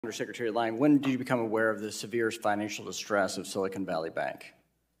Undersecretary Liang, when did you become aware of the severe financial distress of Silicon Valley Bank?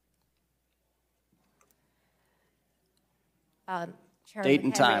 Date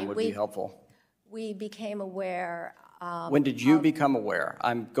and time would be helpful. We became aware. When did you become aware?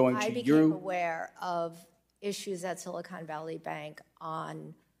 I became aware of issues at Silicon Valley Bank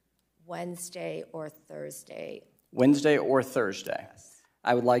on Wednesday or Thursday. Wednesday or Thursday? Yes.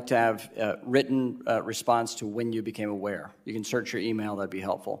 I would like to have a written response to when you became aware. You can search your email, that'd be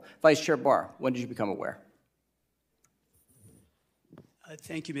helpful. Vice Chair Barr, when did you become aware?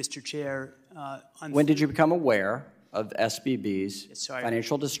 Thank you, Mr. Chair. When did you become aware of SVB's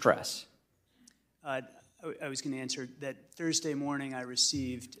financial distress? I was going to answer that Thursday morning I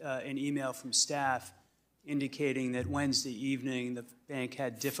received an email from staff indicating that Wednesday evening the bank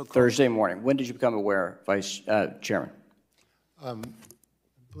had difficulty. Thursday morning. When did you become aware, Vice Chairman? I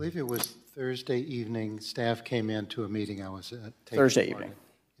believe it was Thursday evening. Staff came into a meeting I was at. Thursday evening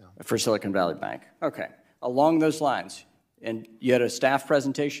for Silicon Valley Bank. Okay. Along those lines, and you had a staff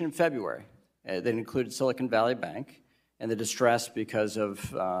presentation in February that included Silicon Valley Bank and the distress because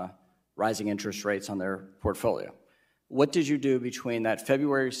of rising interest rates on their portfolio. What did you do between that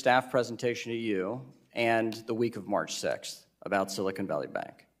February staff presentation to you and the week of March 6th about Silicon Valley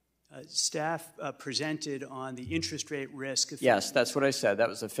Bank? Staff presented on the interest rate risk. Yes, that's what I said. That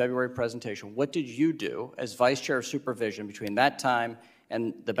was a February presentation. What did you do as Vice Chair of Supervision between that time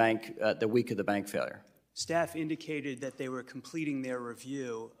and the bank, the week of the bank failure? Staff indicated that they were completing their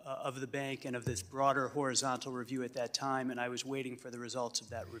review of the bank and of this broader horizontal review at that time, and I was waiting for the results of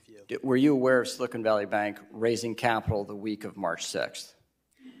that review. Were you aware of Silicon Valley Bank raising capital the week of March 6th?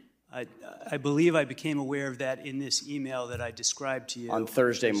 I believe I became aware of that in this email that I described to you on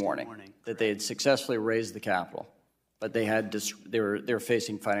Thursday morning that they had successfully raised the capital, but they were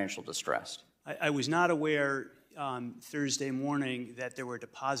facing financial distress. I was not aware Thursday morning that there were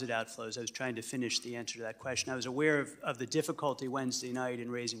deposit outflows. I was trying to finish the answer to that question. I was aware of the difficulty Wednesday night in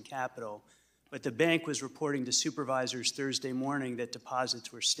raising capital, but the bank was reporting to supervisors Thursday morning that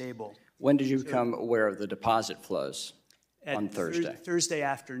deposits were stable. When did you become aware of the deposit flows? On Thursday. Thursday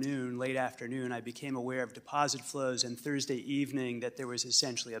afternoon, late afternoon, I became aware of deposit flows, and Thursday evening that there was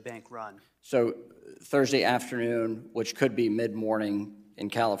essentially a bank run. So Thursday afternoon, which could be mid-morning in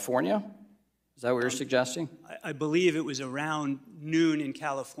California? Is that what you're suggesting? I believe it was around noon in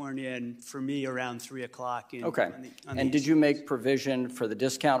California, and for me, around 3 o'clock. Okay. And did you make provision for the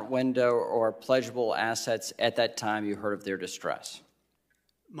discount window or pledgeable assets at that time you heard of their distress?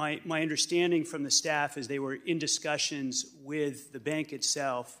 My understanding from the staff is they were in discussions with the bank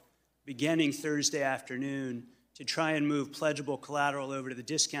itself beginning Thursday afternoon to try and move pledgeable collateral over to the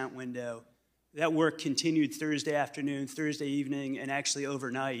discount window. That work continued Thursday afternoon, Thursday evening, and actually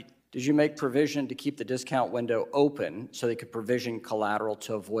overnight. Did you make provision to keep the discount window open so they could provision collateral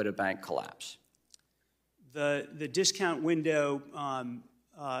to avoid a bank collapse? The discount window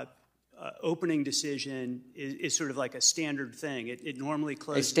opening decision is sort of like a standard thing. It normally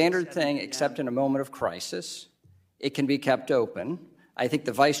closes. A standard thing, except in a moment of crisis. It can be kept open. I think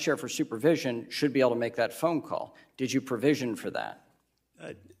the Vice Chair for Supervision should be able to make that phone call. Did you provision for that?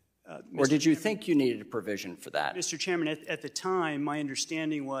 Or did you think you needed a provision for that? Mr. Chairman, at the time, my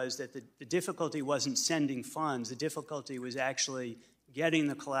understanding was that the difficulty wasn't sending funds. The difficulty was actually getting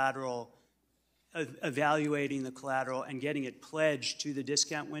the collateral, evaluating the collateral, and getting it pledged to the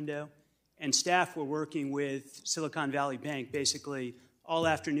discount window. And staff were working with Silicon Valley Bank basically all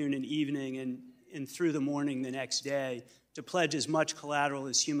afternoon and evening and through the morning the next day to pledge as much collateral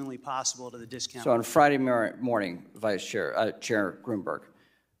as humanly possible to the discount. So on Friday morning, Vice Chair, Chair Gruenberg,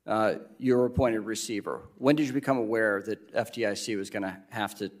 you were appointed receiver. When did you become aware that FDIC was going to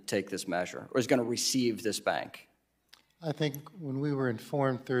have to take this measure or was going to receive this bank? I think when we were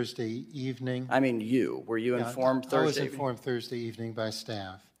informed Thursday evening. I mean you. Were you informed Thursday? I was informed Thursday evening by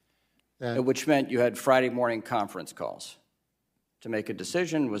staff. Which meant you had Friday morning conference calls to make a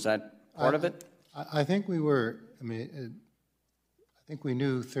decision. Was that part of it? I think we were. I mean, I think we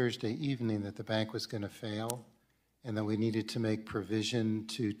knew Thursday evening that the bank was going to fail, and that we needed to make provision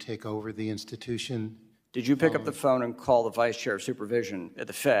to take over the institution. Did you pick up the phone and call the Vice Chair of Supervision at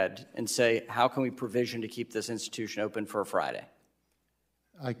the Fed and say, "How can we provision to keep this institution open for a Friday"?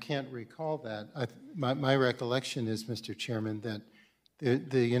 I can't recall that. My recollection is, Mr. Chairman, that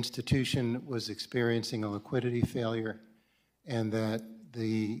the institution was experiencing a liquidity failure and that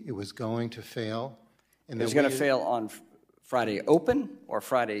it was going to fail. And it was going to fail on Friday open or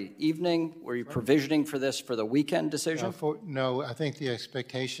Friday evening? Were you provisioning for this for the weekend decision? No, I think the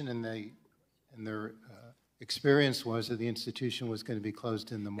expectation and their experience was that the institution was going to be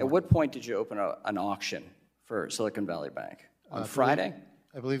closed in the morning. At what point did you open an auction for Silicon Valley Bank? On Friday?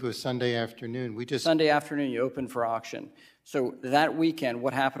 I believe it was Sunday afternoon. Sunday afternoon, you opened for auction. So that weekend,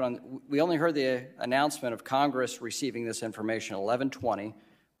 what happened we only heard the announcement of Congress receiving this information at 11:20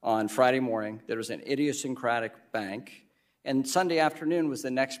 on Friday morning. There was an idiosyncratic bank. And Sunday afternoon was the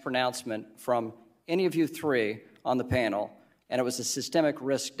next pronouncement from any of you three on the panel, and it was a systemic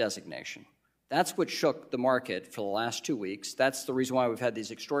risk designation. That's what shook the market for the last 2 weeks. That's the reason why we've had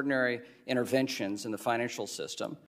these extraordinary interventions in the financial system.